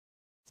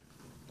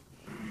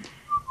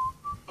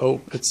Oh,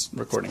 it's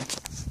recording.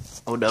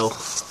 Oh no.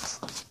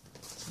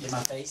 Get my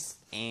face.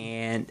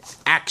 And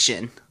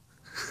action.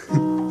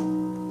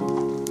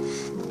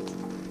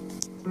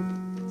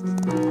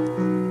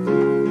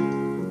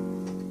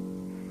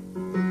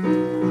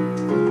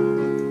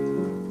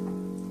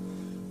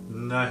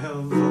 And I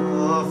have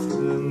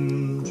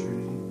often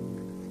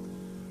dreamed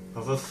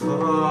of a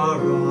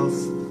far-off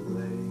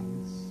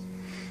place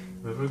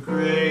where a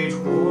great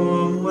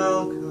warm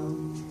welcome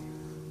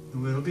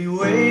will be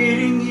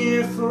waiting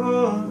here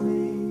for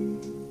me,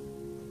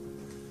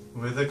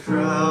 where the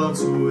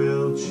crowds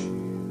will cheer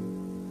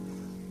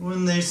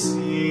when they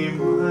see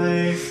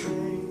my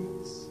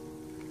face,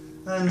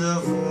 and a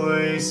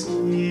voice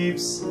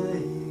keeps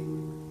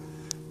saying,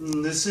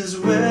 "This is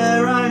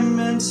where I'm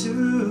meant to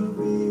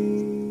be."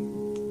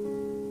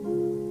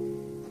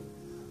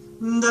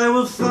 And I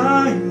will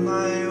find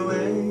my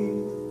way,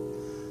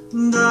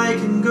 and I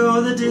can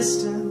go the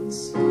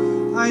distance.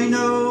 I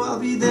know I'll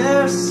be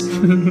there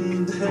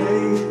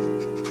someday.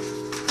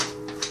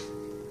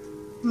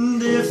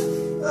 And if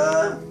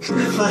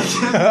I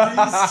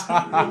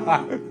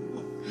can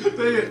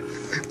be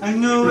I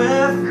know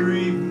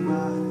every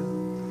mile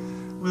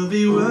will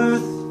be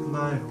worth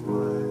my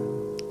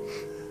while.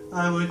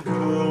 I would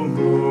go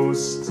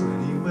most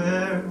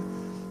anywhere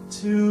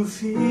to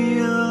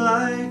feel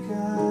like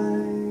I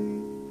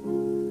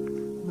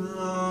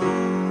belong.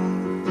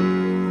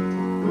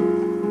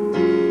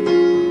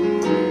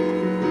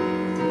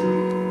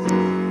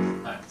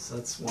 Alright, so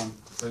that's one.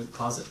 So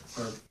pause it,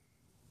 or...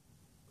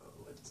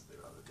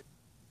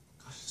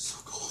 Gosh, it's so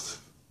cold.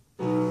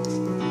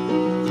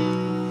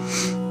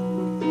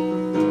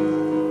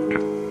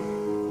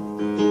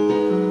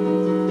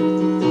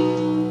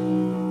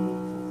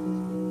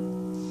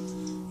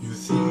 You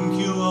think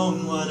you own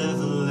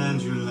whatever land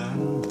you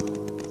land on.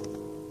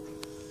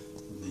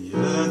 The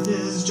earth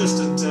is just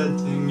a dead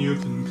thing you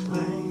can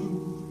claim.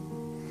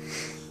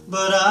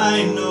 But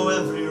I know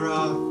every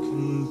rock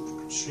and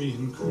tree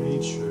and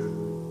creature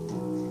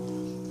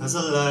has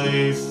a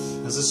life,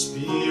 has a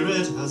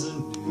spirit, has a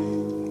name.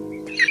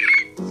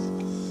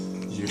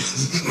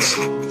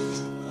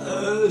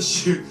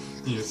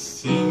 You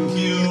think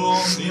you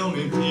own the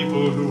only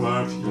people who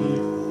are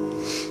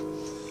people,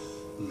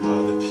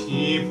 are the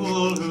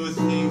people who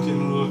think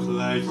and look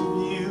like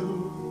you.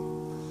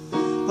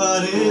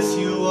 But if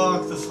you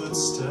walk the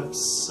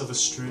footsteps of a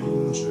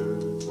stranger,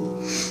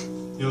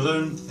 you'll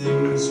learn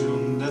things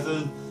you'll never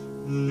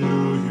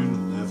knew you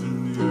never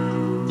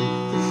knew.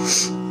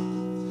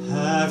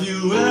 Have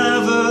you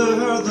ever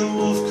heard the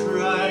wolf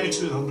cry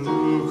to the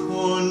blue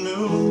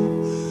cornu,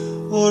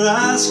 or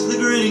ask the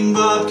grinning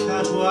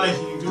bobcat why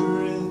he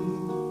grinned?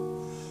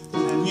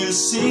 Can you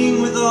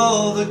sing with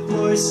all the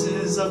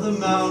voices of the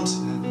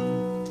mountain?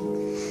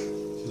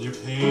 Can you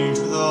paint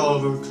with all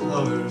the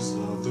colors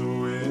of the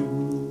wind?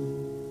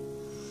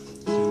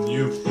 Can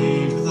you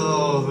paint with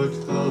all the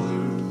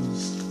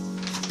colors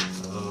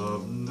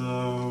of the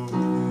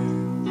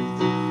wind?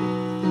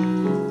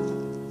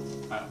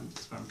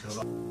 I'm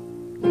covered.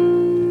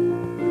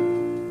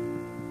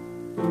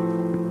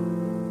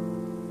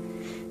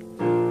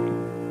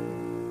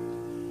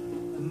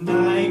 And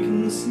I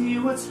can see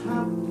what's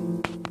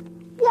happening.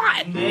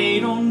 What? And they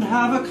don't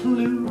have a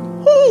clue.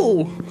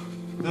 Who?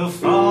 They'll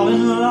fall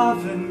in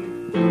love,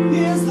 and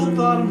here's the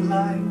bottom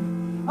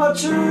line. Our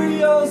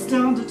Cheerios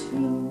down to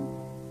 2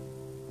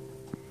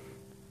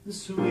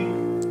 this week.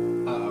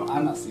 Uh-oh,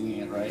 I'm not singing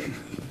it right.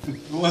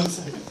 1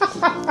 second.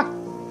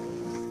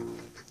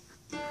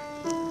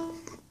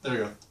 There we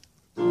go.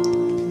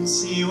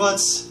 See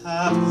what's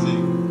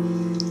happening,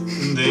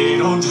 and they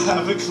don't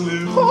have a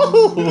clue.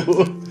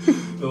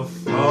 They'll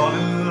fall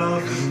in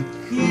love, and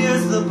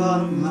here's the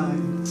bottom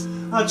line.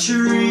 Our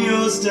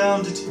Cheerios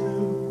down to 2.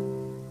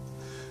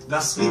 The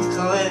sweet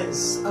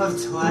caress of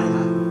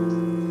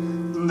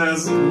twilight.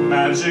 There's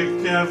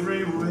magic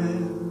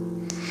everywhere,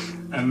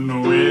 and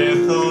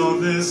with all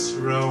this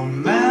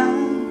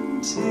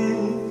romantic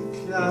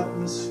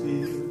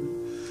atmosphere,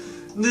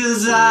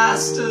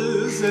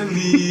 disasters in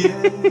the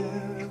air.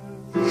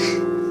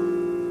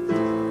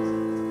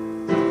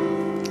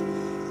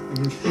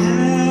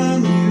 Can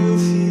you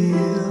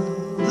feel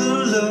the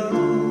love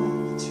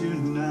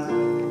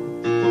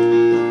tonight?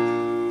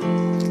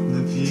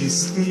 The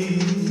peaceful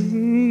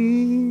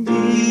evening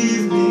breeze.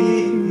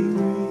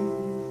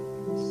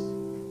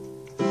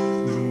 The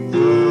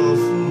world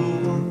for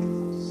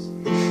once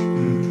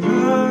in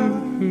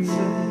perfect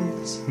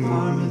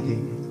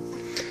harmony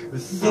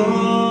with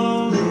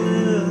all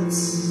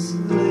its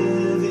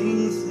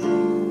living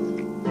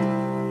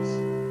things.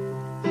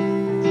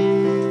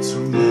 So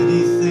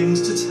many things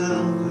to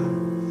tell her,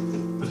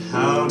 but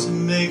how to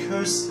make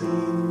her see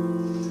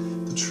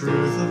the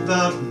truth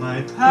about my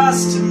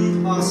past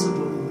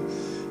impossible.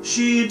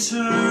 She'd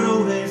turn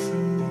away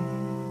from me.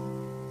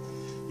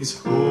 He's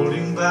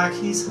holding back,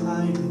 he's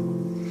hiding,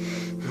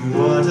 and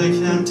what I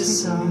can't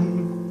decide.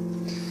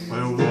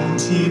 Why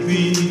won't he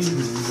be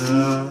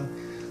the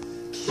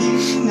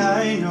king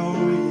I know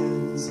he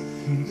is?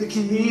 The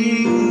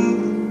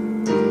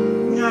king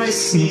I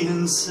see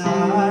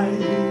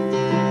inside.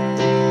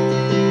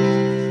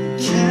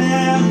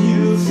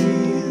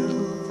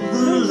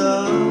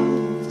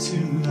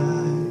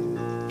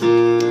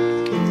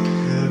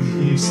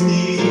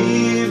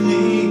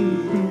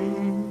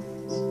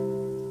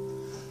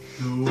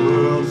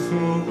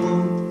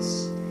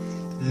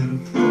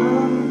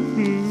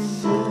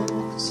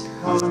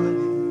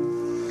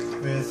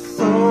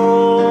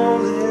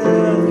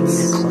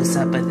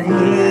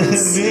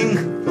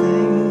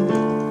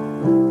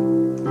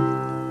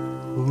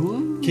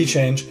 key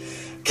change.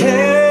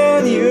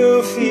 Can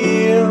you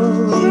feel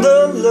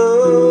the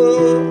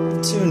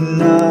love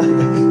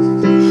tonight?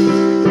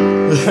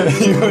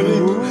 You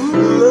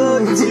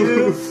look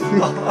too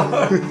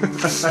far.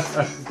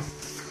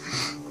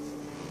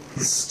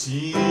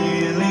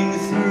 Stealing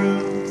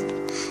through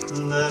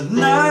the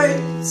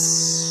nights,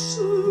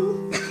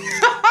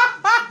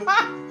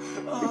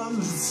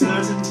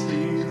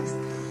 uncertainties.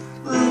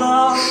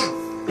 Love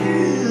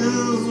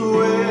is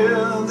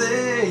where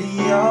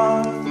they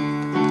are.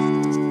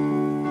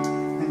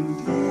 And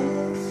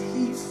if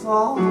he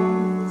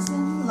falls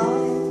in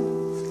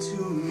love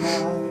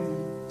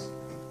tonight,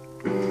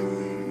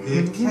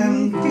 it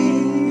can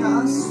be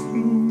us.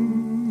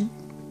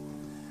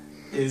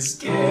 His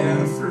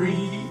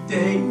carefree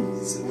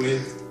days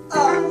with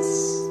us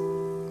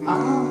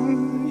are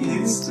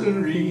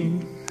history.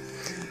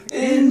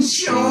 In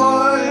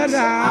short,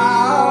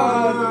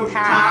 our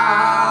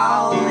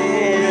pal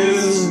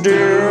is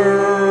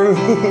due.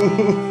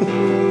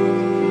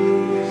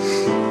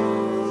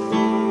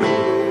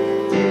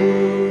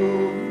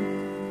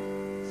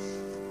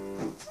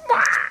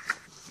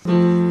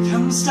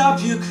 Come stop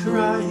your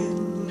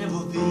crying, it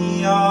will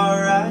be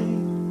alright.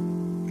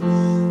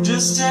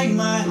 Just take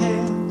my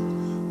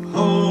hand,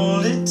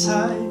 hold it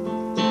tight.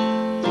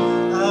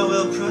 I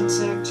will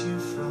protect you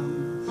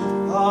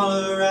from all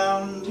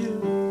around you.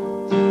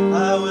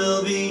 I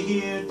will be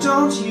here,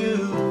 don't you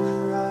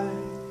cry.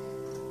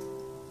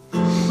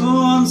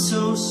 Oh, I'm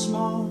so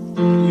small,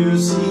 you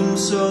seem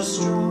so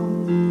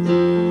strong.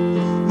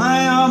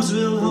 My arms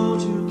will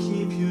hold you,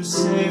 keep you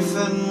safe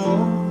and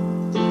warm.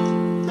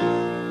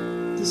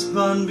 This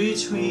bond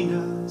between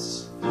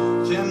us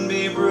can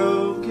be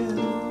broken.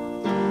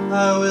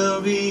 I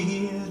will be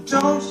here,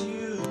 don't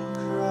you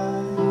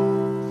cry.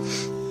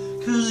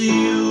 'Cause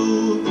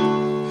you'll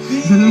be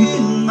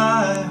in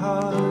my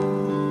heart.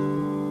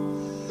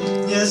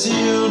 Yes,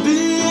 you'll be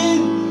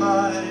in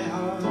my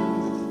heart.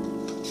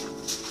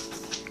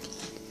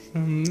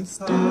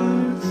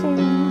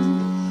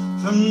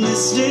 From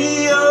this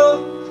day on,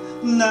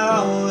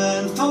 now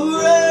and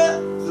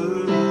forevermore.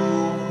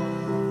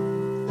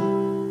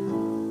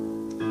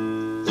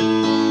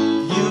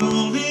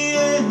 You'll be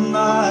in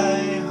my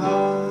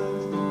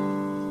heart,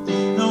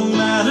 no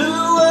matter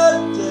what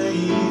they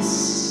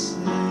say.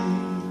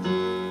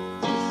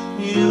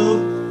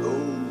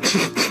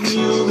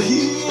 You'll be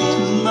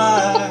in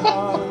my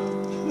heart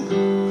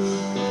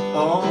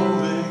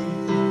always.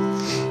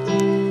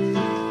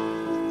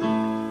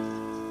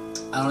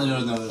 I don't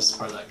even know this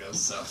part that goes,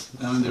 so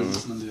I'm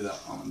gonna do that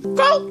one.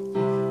 Go!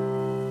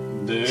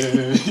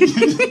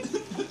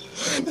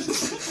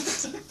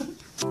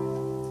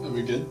 Are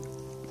we good?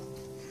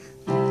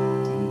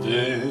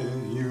 There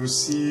you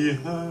see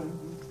her,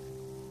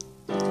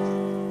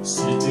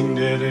 sitting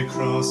there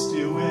across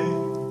the way.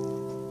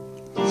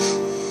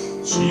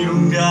 She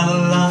don't got a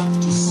lot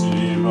to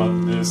say, but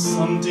there's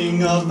something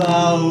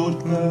about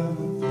her.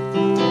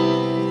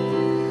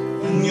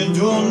 And you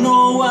don't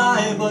know why,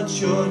 but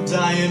you're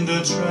dying to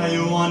try.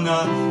 You wanna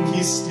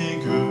kiss the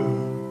girl.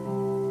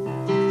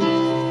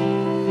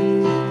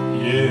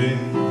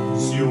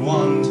 Yes, you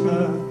want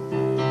her.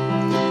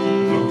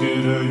 Look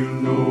at her, you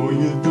know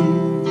you do.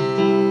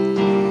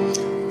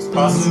 It's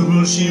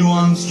possible she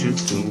wants you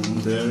to.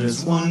 There is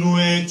one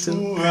way to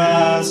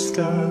ask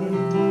her.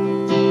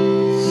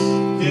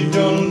 It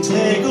don't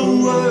take a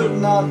word,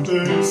 not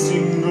a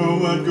single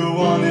word. Go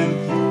on and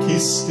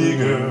kiss the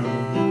girl.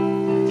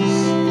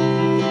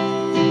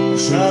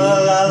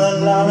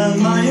 Sha-la-la-la-la,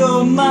 my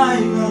oh my, I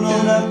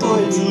know that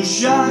boy too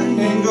shy,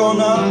 ain't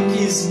gonna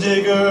kiss the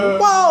girl.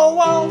 Whoa,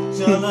 whoa.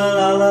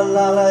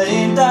 Sha-la-la-la-la,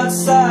 ain't that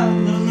sad,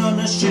 not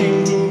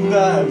ashamed, too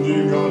bad,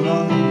 you're gonna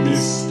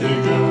miss the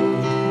girl.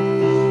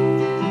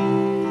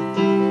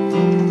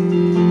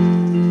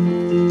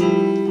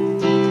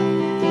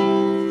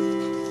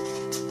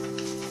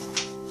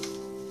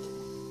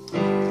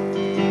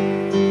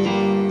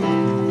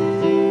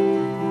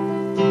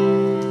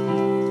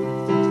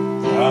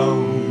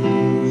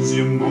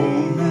 Your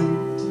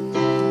moment,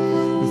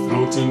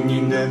 floating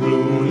in that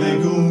blue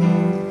lagoon.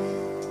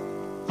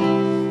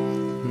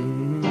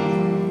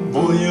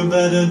 Boy, you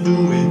better do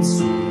it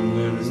soon.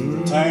 There is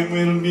no time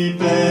will be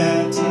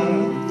better.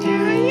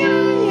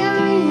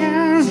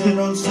 She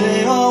don't say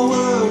a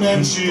word,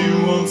 and she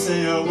won't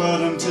say a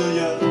word until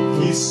you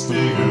kiss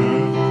the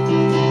girl.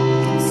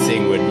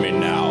 Sing with me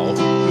now.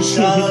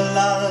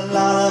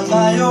 Sha-la-la-la-la,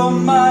 my oh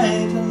my.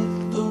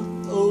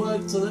 Oh, I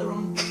said that wrong.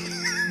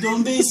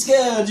 Don't be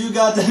scared, you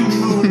got the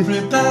mood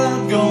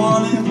prepared. Go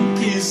on and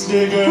kiss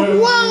the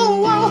girl.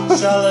 Wow, wow.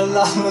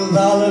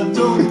 Sha-la-la-la-la,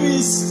 don't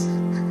be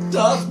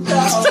stuck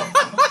down.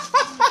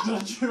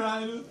 Don't try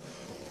to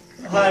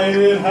hide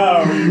it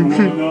how you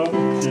wanna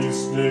kiss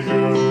the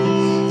girl.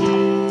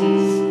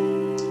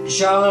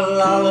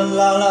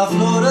 Sha-la-la-la-la,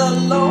 float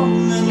along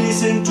and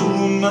listen to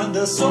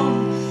the song.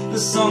 The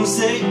song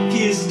say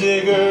kiss the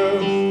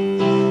girl.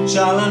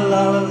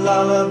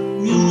 Sha-la-la-la-la,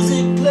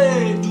 music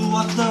play, do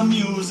what the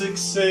music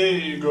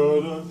say.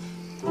 Gotta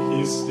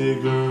kiss the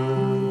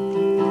girl,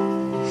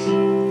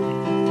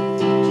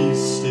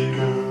 kiss the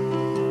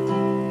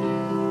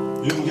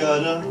You've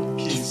got a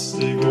key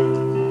sticker.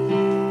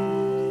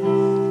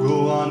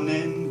 Go on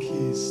in,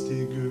 key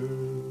sticker.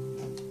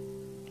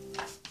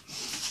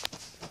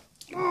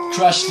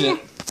 Crushed it.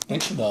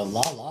 Thanks for the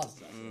la-las,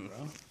 bro.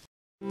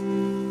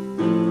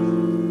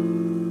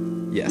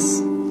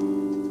 Yes.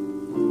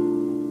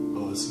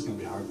 Oh, this is gonna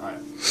be hard. Alright.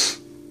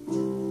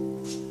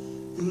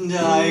 And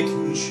I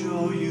can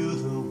show you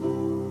the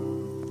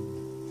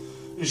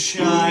world,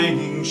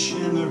 shining,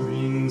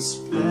 shimmering,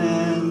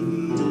 splendid.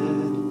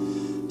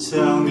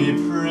 Tell me,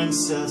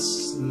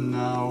 princess,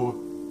 now.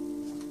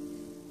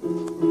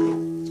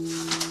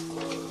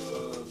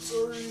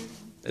 Sorry.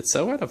 It's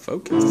so out of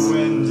focus.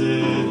 When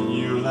did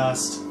you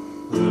last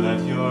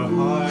let your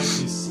heart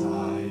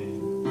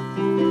decide?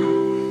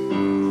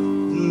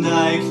 And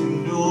I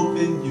can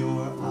open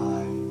your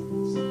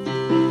eyes,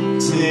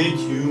 take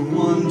you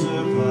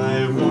wonder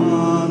by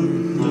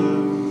wonder,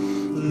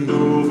 and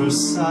over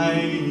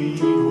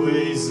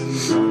sideways and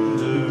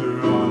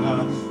under on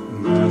a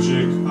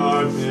magic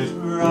carpet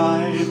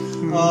ride,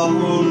 a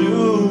whole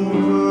new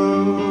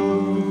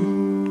world,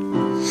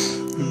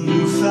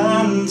 new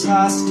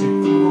fantastic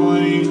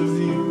point of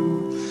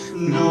view.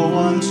 No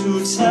one to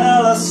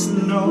tell us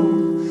no,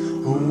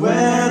 or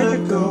where to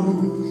go,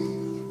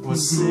 or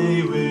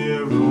say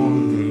we're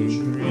only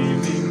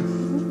dreaming.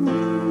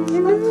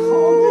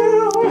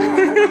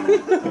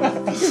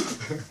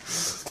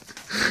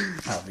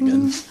 That'll be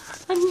good.